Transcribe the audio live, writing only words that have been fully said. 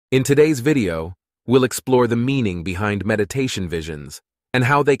In today's video, we'll explore the meaning behind meditation visions and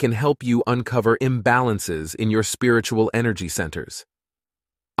how they can help you uncover imbalances in your spiritual energy centers.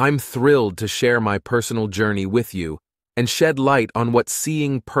 I'm thrilled to share my personal journey with you and shed light on what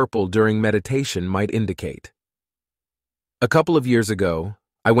seeing purple during meditation might indicate. A couple of years ago,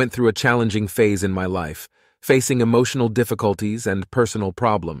 I went through a challenging phase in my life, facing emotional difficulties and personal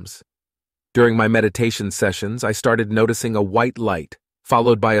problems. During my meditation sessions, I started noticing a white light,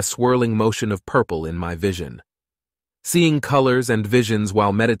 followed by a swirling motion of purple in my vision. Seeing colors and visions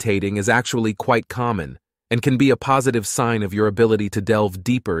while meditating is actually quite common and can be a positive sign of your ability to delve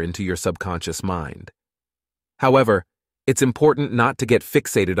deeper into your subconscious mind. However, it's important not to get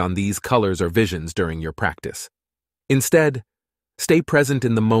fixated on these colors or visions during your practice. Instead, stay present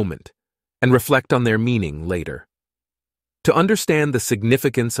in the moment and reflect on their meaning later. To understand the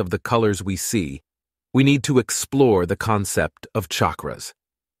significance of the colors we see, we need to explore the concept of chakras.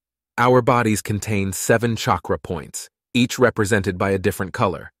 Our bodies contain 7 chakra points, each represented by a different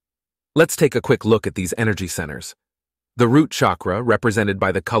color. Let's take a quick look at these energy centers. The root chakra, represented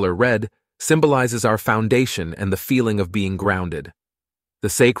by the color red, symbolizes our foundation and the feeling of being grounded. The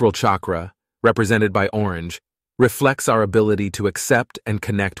sacral chakra, represented by orange, reflects our ability to accept and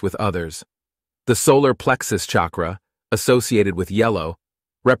connect with others. The solar plexus chakra, associated with yellow,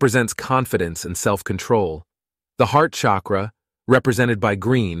 represents confidence and self-control. The heart chakra, represented by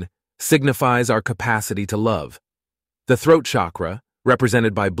green, signifies our capacity to love. The throat chakra,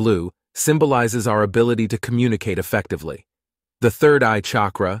 represented by blue, symbolizes our ability to communicate effectively. The third eye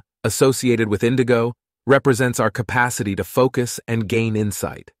chakra, associated with indigo, represents our capacity to focus and gain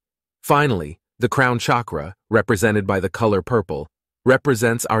insight. Finally, the crown chakra, represented by the color purple,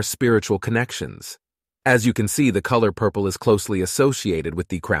 represents our spiritual connections. As you can see, the color purple is closely associated with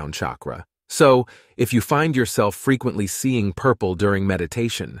the crown chakra. So, if you find yourself frequently seeing purple during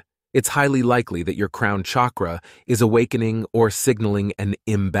meditation, it's highly likely that your crown chakra is awakening or signaling an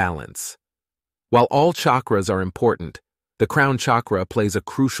imbalance. While all chakras are important, the crown chakra plays a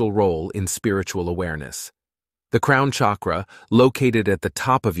crucial role in spiritual awareness. The crown chakra, located at the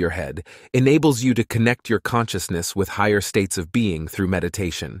top of your head, enables you to connect your consciousness with higher states of being through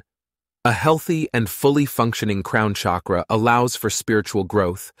meditation. A healthy and fully functioning crown chakra allows for spiritual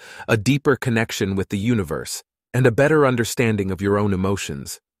growth, a deeper connection with the universe, and a better understanding of your own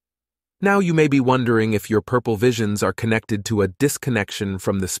emotions. Now you may be wondering if your purple visions are connected to a disconnection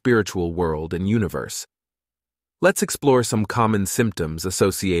from the spiritual world and universe. Let's explore some common symptoms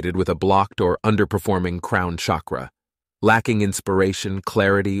associated with a blocked or underperforming crown chakra: lacking inspiration,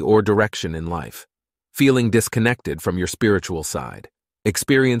 clarity, or direction in life, feeling disconnected from your spiritual side,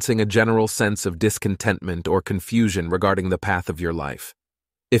 experiencing a general sense of discontentment or confusion regarding the path of your life.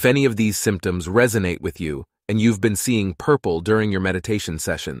 If any of these symptoms resonate with you and you've been seeing purple during your meditation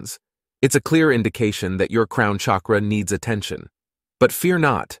sessions, it's a clear indication that your crown chakra needs attention. But fear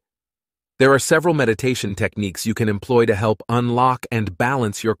not. There are several meditation techniques you can employ to help unlock and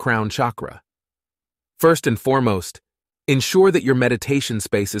balance your crown chakra. First and foremost, ensure that your meditation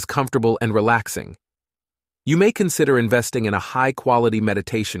space is comfortable and relaxing. You may consider investing in a high-quality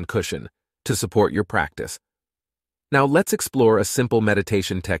meditation cushion to support your practice. Now let's explore a simple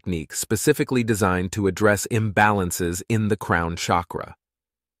meditation technique specifically designed to address imbalances in the crown chakra.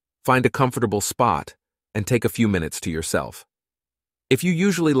 Find a comfortable spot and take a few minutes to yourself. If you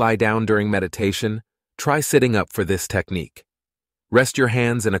usually lie down during meditation, try sitting up for this technique. Rest your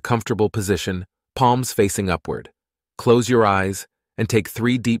hands in a comfortable position, palms facing upward. Close your eyes and take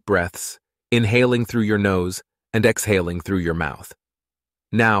 3 deep breaths, inhaling through your nose and exhaling through your mouth.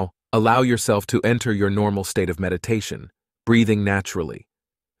 Now, allow yourself to enter your normal state of meditation, breathing naturally.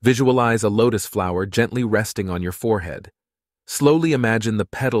 Visualize a lotus flower gently resting on your forehead. Slowly imagine the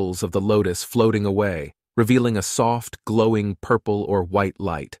petals of the lotus floating away, revealing a soft, glowing purple or white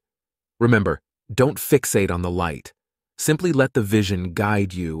light. Remember, don't fixate on the light. Simply let the vision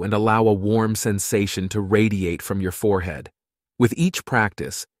guide you and allow a warm sensation to radiate from your forehead. With each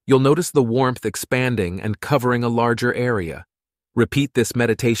practice, you'll notice the warmth expanding and covering a larger area. Repeat this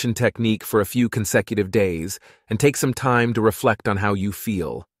meditation technique for a few consecutive days and take some time to reflect on how you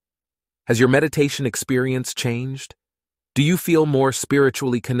feel. Has your meditation experience changed? Do you feel more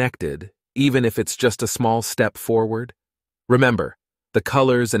spiritually connected, even if it's just a small step forward? Remember, the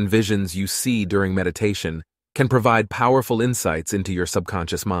colors and visions you see during meditation can provide powerful insights into your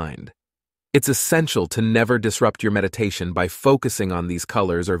subconscious mind. It's essential to never disrupt your meditation by focusing on these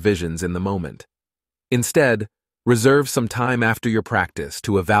colors or visions in the moment. Instead, reserve some time after your practice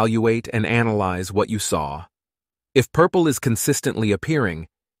to evaluate and analyze what you saw. If purple is consistently appearing,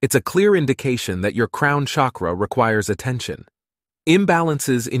 it's a clear indication that your crown chakra requires attention.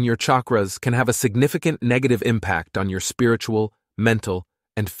 Imbalances in your chakras can have a significant negative impact on your spiritual, mental,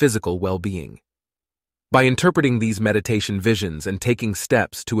 and physical well-being. By interpreting these meditation visions and taking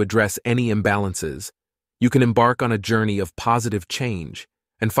steps to address any imbalances, you can embark on a journey of positive change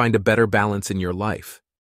and find a better balance in your life.